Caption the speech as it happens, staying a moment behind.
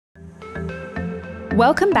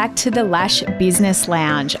Welcome back to the Lash Business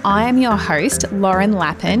Lounge. I am your host, Lauren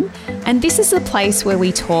Lappin, and this is the place where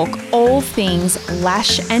we talk all things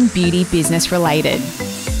lash and beauty business related.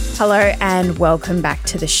 Hello and welcome back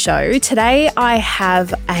to the show. Today I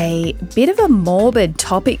have a bit of a morbid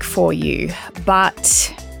topic for you,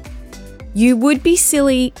 but you would be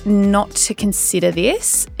silly not to consider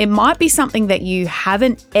this. It might be something that you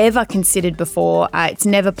haven't ever considered before. It's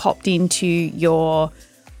never popped into your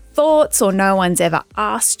thoughts or no one's ever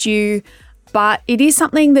asked you, but it is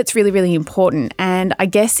something that's really, really important. And I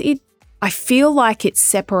guess I feel like it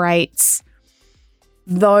separates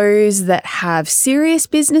those that have serious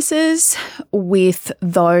businesses with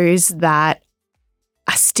those that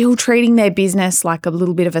are still treating their business like a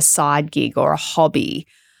little bit of a side gig or a hobby.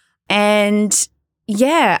 And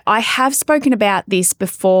yeah, I have spoken about this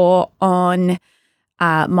before on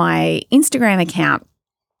my Instagram account.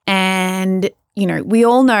 And you know, we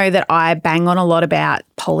all know that I bang on a lot about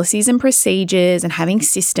policies and procedures and having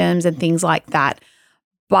systems and things like that.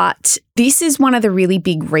 But this is one of the really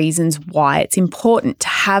big reasons why it's important to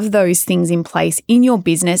have those things in place in your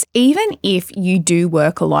business, even if you do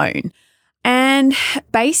work alone. And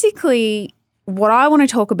basically, what I want to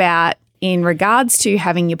talk about in regards to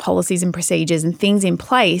having your policies and procedures and things in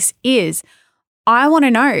place is I want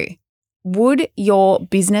to know, would your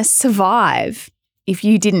business survive if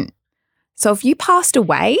you didn't? So if you passed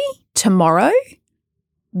away tomorrow,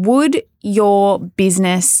 would your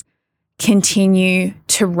business continue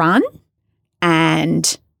to run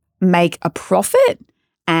and make a profit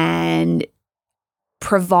and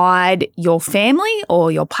provide your family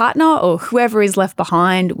or your partner or whoever is left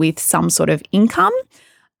behind with some sort of income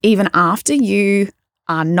even after you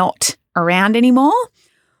are not around anymore?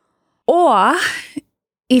 Or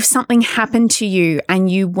if something happened to you and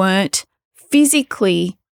you weren't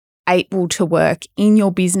physically able to work in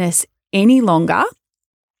your business any longer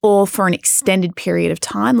or for an extended period of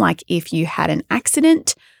time, like if you had an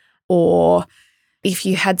accident or if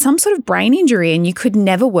you had some sort of brain injury and you could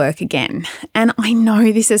never work again. And I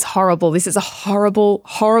know this is horrible. This is a horrible,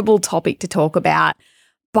 horrible topic to talk about,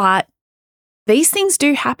 but these things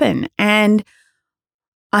do happen. And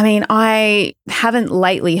I mean, I haven't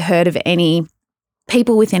lately heard of any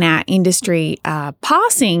people within our industry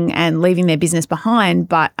passing and leaving their business behind,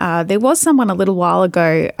 but there was someone a little while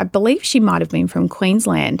ago, I believe she might have been from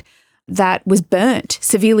Queensland, that was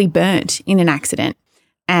severely burnt in an accident.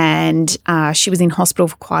 And she was in hospital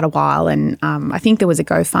for quite a while. And I think there was a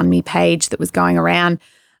GoFundMe page that was going around,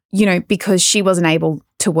 you know, because she wasn't able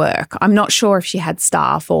to work. I'm not sure if she had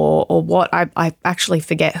staff or what. I actually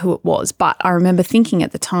forget who it was, but I remember thinking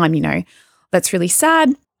at the time, you know, that's really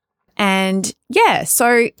sad. And yeah,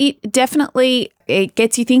 so it definitely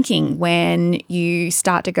gets you thinking when you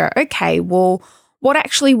start to go, okay, well, what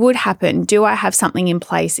actually would happen? Do I have something in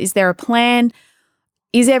place? Is there a plan?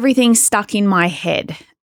 Is everything stuck in my head?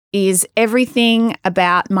 Is everything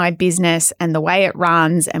about my business and the way it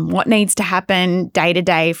runs and what needs to happen day to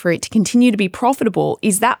day for it to continue to be profitable,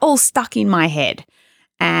 is that all stuck in my head?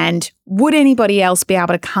 And would anybody else be able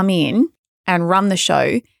to come in and run the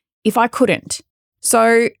show if I couldn't?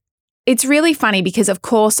 So it's really funny because, of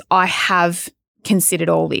course, I have considered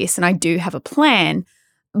all this and I do have a plan,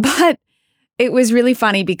 but it was really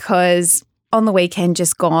funny because on the weekend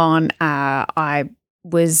just gone, I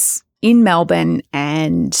was in Melbourne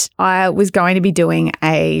and I was going to be doing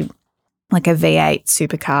a V8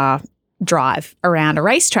 supercar drive around a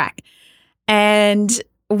racetrack. And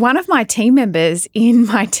one of my team members in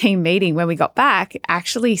my team meeting when we got back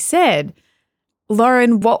actually said,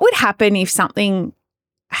 Lauren, what would happen if something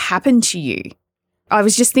happened to you? I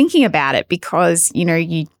was just thinking about it because, you know,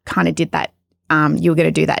 you kind of did that. You were going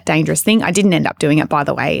to do that dangerous thing. I didn't end up doing it, by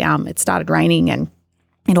the way. It started raining and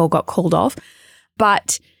it all got called off.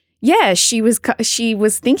 But yeah, she was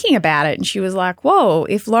thinking about it and she was like, whoa,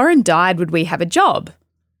 if Lauren died, would we have a job?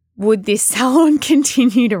 Would this salon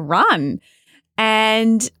continue to run?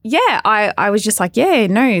 And yeah, I was just like, yeah,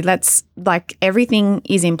 no, that's like everything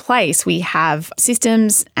is in place. We have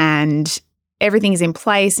systems and everything is in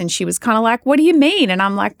place. And she was kind of like, what do you mean? And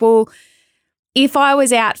I'm like, well, if I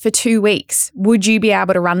was out for 2 weeks, would you be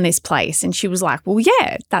able to run this place? And she was like, well,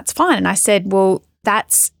 yeah, that's fine. And I said, well,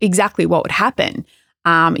 that's exactly what would happen.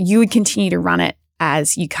 You would continue to run it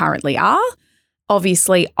as you currently are.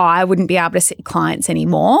 Obviously, I wouldn't be able to see clients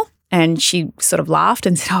anymore. And she sort of laughed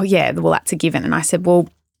and said, oh, yeah, well, that's a given. And I said, well,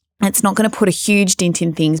 it's not going to put a huge dent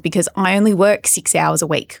in things because I only work 6 hours a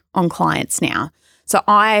week on clients now. So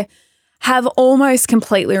I have almost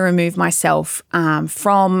completely removed myself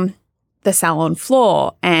from the salon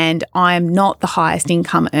floor and I'm not the highest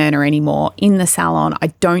income earner anymore in the salon. I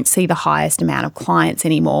don't see the highest amount of clients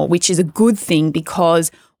anymore, which is a good thing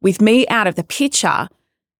because with me out of the picture,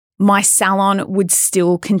 my salon would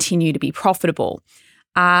still continue to be profitable.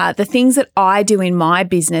 The things that I do in my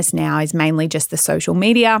business now is mainly just the social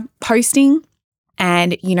media posting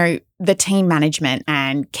and, the team management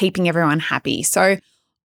and keeping everyone happy. So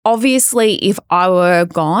obviously, if I were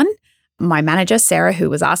gone, my manager, Sarah, who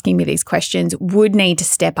was asking me these questions, would need to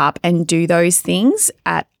step up and do those things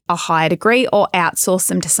at a higher degree or outsource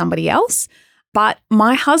them to somebody else. But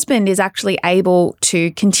my husband is actually able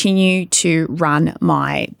to continue to run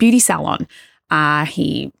my beauty salon.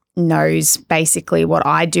 He knows basically what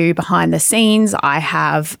I do behind the scenes. I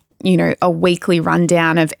have, a weekly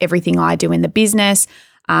rundown of everything I do in the business.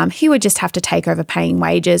 He would just have to take over paying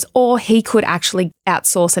wages, or he could actually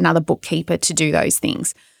outsource another bookkeeper to do those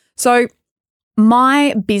things. So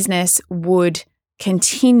my business would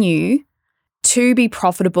continue to be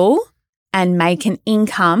profitable and make an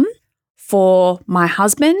income for my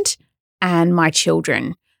husband and my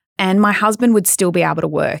children. And my husband would still be able to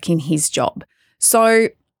work in his job. So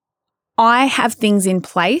I have things in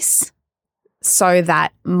place so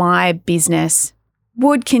that my business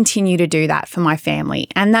would continue to do that for my family.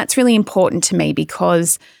 And that's really important to me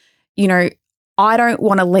because, I don't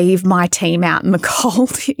want to leave my team out in the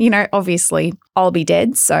cold. Obviously I'll be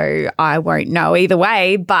dead, so I won't know either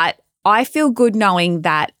way, but I feel good knowing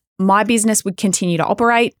that my business would continue to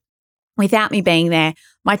operate without me being there.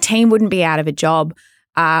 My team wouldn't be out of a job.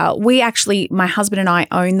 My husband and I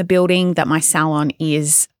own the building that my salon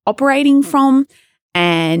is operating from.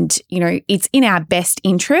 And, it's in our best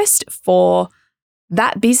interest for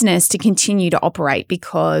that business to continue to operate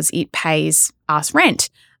because it pays us rent.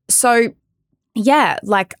 So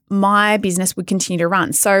my business would continue to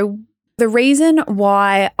run. So the reason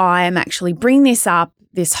why I am actually bringing this up,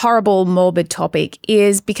 this horrible, morbid topic,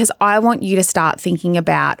 is because I want you to start thinking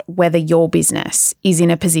about whether your business is in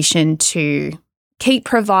a position to keep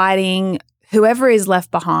providing whoever is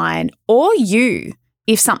left behind, or you,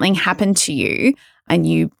 if something happened to you and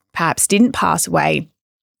you perhaps didn't pass away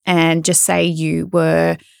and just say you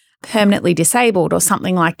were permanently disabled or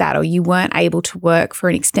something like that, or you weren't able to work for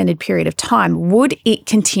an extended period of time, would it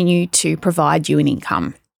continue to provide you an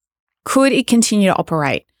income? Could it continue to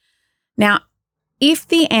operate? Now, if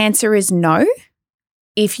the answer is no,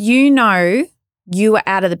 if you are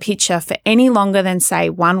out of the picture for any longer than, say,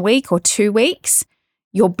 1 week or 2 weeks,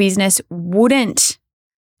 your business wouldn't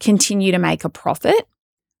continue to make a profit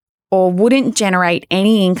or wouldn't generate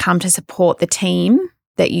any income to support the team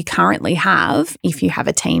that you currently have, if you have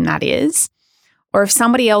a team that is, or if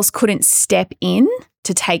somebody else couldn't step in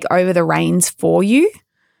to take over the reins for you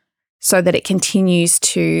so that it continues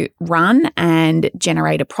to run and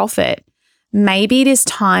generate a profit, maybe it is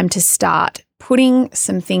time to start putting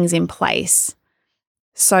some things in place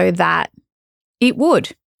so that it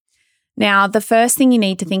would. Now, the first thing you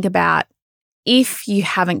need to think about, if you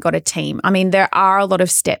haven't got a team, there are a lot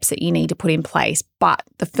of steps that you need to put in place, but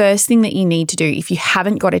the first thing that you need to do if you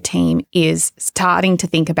haven't got a team is starting to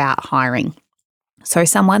think about hiring. So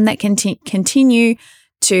someone that can continue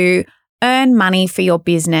to earn money for your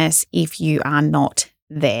business if you are not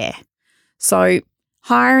there. So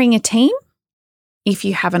hiring a team if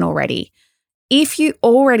you haven't already. If you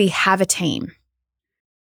already have a team,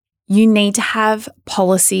 you need to have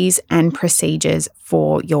policies and procedures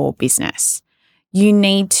for your business. You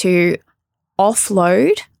need to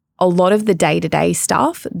offload a lot of the day-to-day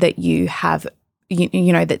stuff that you have,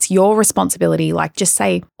 that's your responsibility, like just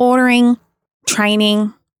say ordering,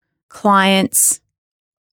 training, clients.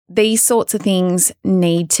 These sorts of things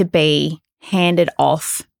need to be handed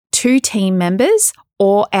off to team members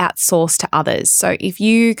or outsourced to others. So if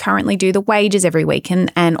you currently do the wages every week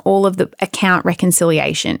and all of the account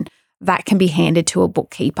reconciliation, that can be handed to a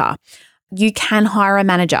bookkeeper. You can hire a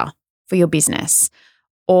manager for your business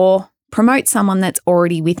or promote someone that's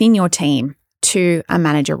already within your team to a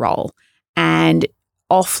manager role and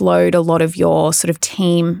offload a lot of your sort of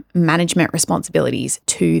team management responsibilities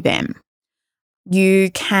to them.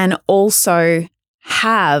 You can also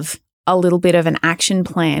have a little bit of an action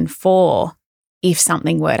plan for if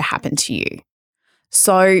something were to happen to you.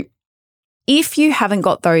 So if you haven't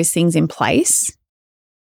got those things in place,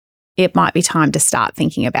 it might be time to start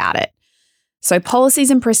thinking about it. So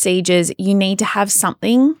policies and procedures, you need to have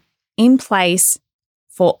something in place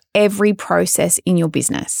for every process in your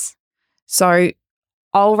business. So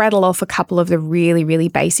I'll rattle off a couple of the really, really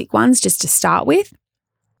basic ones just to start with.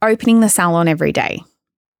 Opening the salon every day.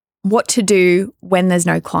 What to do when there's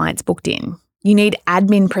no clients booked in. You need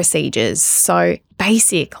admin procedures. So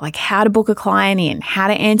basic, like how to book a client in, how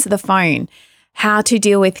to answer the phone, how to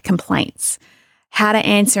deal with complaints, how to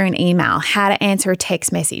answer an email, how to answer a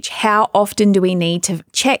text message. How often do we need to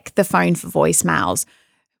check the phone for voicemails?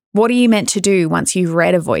 What are you meant to do once you've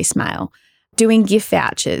read a voicemail? Doing gift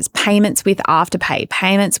vouchers, payments with Afterpay,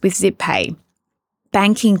 payments with ZipPay,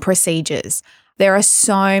 banking procedures. There are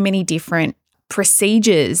so many different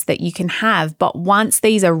procedures that you can have, but once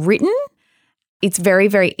these are written, it's very,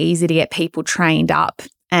 very easy to get people trained up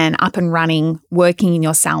and running, working in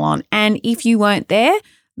your salon. And if you weren't there,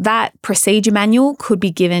 that procedure manual could be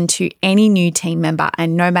given to any new team member,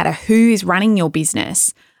 and no matter who is running your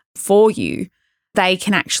business for you, they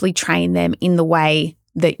can actually train them in the way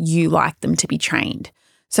that you like them to be trained.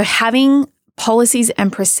 So having policies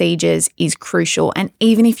and procedures is crucial. And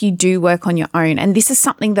even if you do work on your own, and this is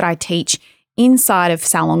something that I teach inside of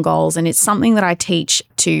Salon Goals, and it's something that I teach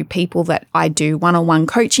to people that I do one-on-one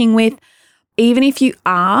coaching with, even if you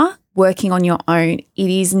are working on your own, it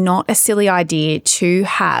is not a silly idea to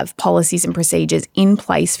have policies and procedures in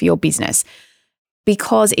place for your business,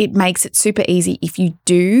 because it makes it super easy. If you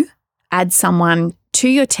do add someone to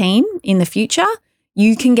your team in the future,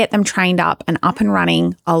 you can get them trained up and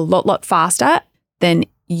running a lot faster than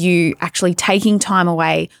you actually taking time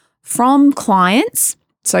away from clients.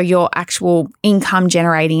 So your actual income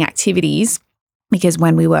generating activities, because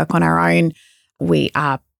when we work on our own, we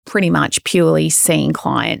are pretty much purely seeing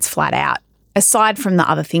clients flat out, aside from the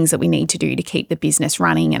other things that we need to do to keep the business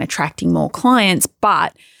running and attracting more clients.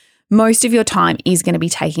 But most of your time is going to be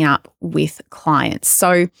taken up with clients.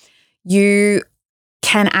 So you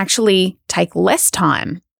can actually take less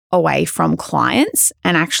time away from clients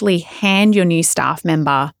and actually hand your new staff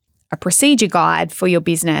member a procedure guide for your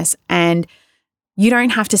business, and you don't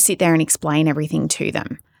have to sit there and explain everything to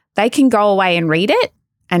them. They can go away and read it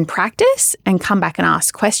and practice and come back and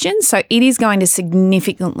ask questions. So it is going to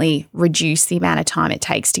significantly reduce the amount of time it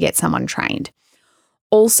takes to get someone trained.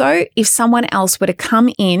 Also, if someone else were to come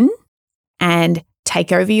in and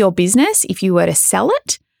take over your business, if you were to sell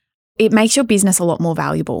it, it makes your business a lot more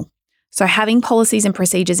valuable. So having policies and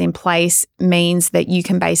procedures in place means that you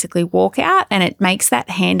can basically walk out, and it makes that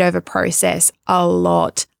handover process a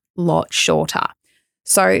lot shorter.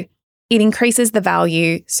 So it increases the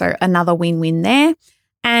value. So another win-win there.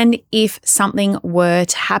 And if something were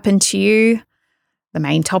to happen to you, the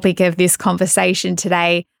main topic of this conversation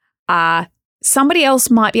today, somebody else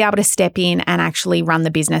might be able to step in and actually run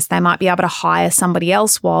the business. They might be able to hire somebody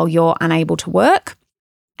else while you're unable to work,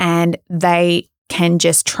 and they can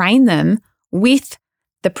just train them with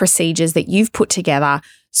the procedures that you've put together,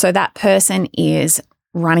 so that person is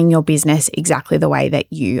running your business exactly the way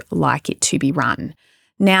that you like it to be run.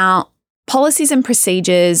 Now, policies and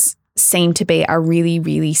procedures seem to be a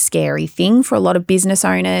really scary thing for a lot of business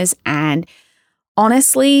owners. And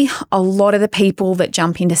honestly, a lot of the people that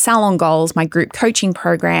jump into Salon Goals, my group coaching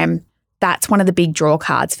program, that's one of the big draw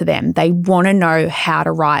cards for them. They want to know how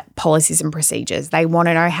to write policies and procedures. They want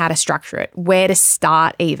to know how to structure it, where to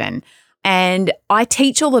start even. And I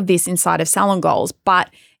teach all of this inside of Salon Goals,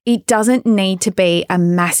 but it doesn't need to be a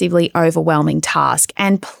massively overwhelming task.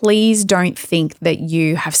 And please don't think that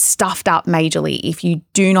you have stuffed up majorly if you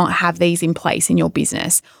do not have these in place in your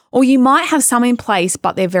business. Or you might have some in place,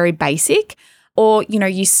 but they're very basic. Or,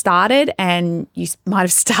 you started and you might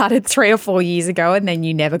have started 3 or 4 years ago and then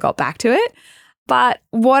you never got back to it. But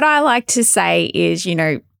what I like to say is,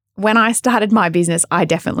 when I started my business, I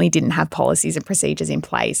definitely didn't have policies and procedures in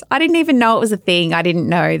place. I didn't even know it was a thing. I didn't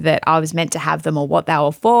know that I was meant to have them or what they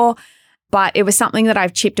were for, but it was something that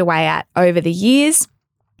I've chipped away at over the years.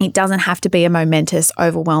 It doesn't have to be a momentous,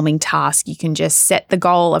 overwhelming task. You can just set the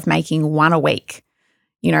goal of making 1 a week,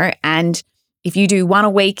 and if you do 1 a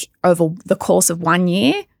week over the course of 1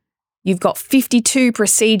 year, you've got 52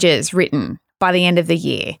 procedures written by the end of the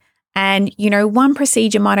year. And, one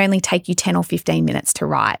procedure might only take you 10 or 15 minutes to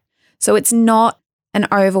write. So it's not an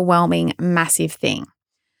overwhelming, massive thing.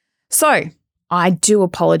 So I do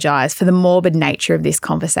apologize for the morbid nature of this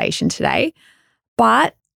conversation today,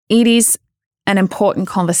 but it is an important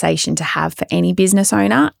conversation to have for any business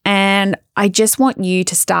owner. And I just want you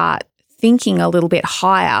to start thinking a little bit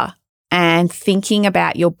higher and thinking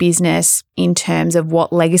about your business in terms of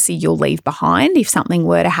what legacy you'll leave behind if something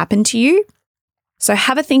were to happen to you. So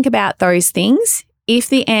have a think about those things. If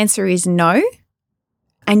the answer is no,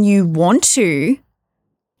 and you want to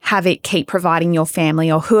have it keep providing your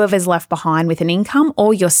family or whoever's left behind with an income,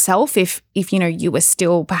 or yourself if you were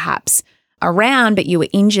still perhaps around but you were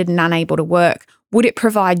injured and unable to work, would it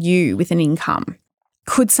provide you with an income?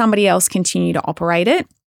 Could somebody else continue to operate it?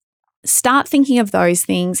 start thinking of those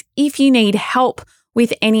things. If you need help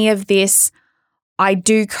with any of this, I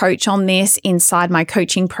do coach on this inside my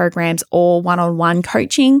coaching programs or one-on-one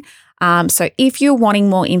coaching. So if you're wanting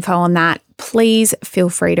more info on that, please feel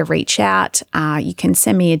free to reach out. You can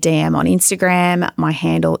send me a DM on Instagram. My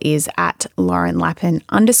handle is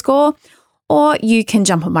 @LaurenLappin_, or you can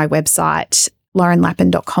jump on my website,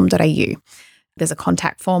 laurenlappin.com.au. There's a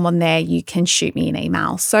contact form on there. You can shoot me an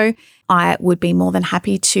email. So I would be more than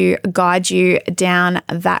happy to guide you down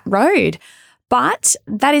that road. But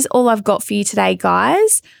that is all I've got for you today,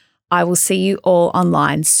 guys. I will see you all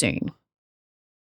online soon.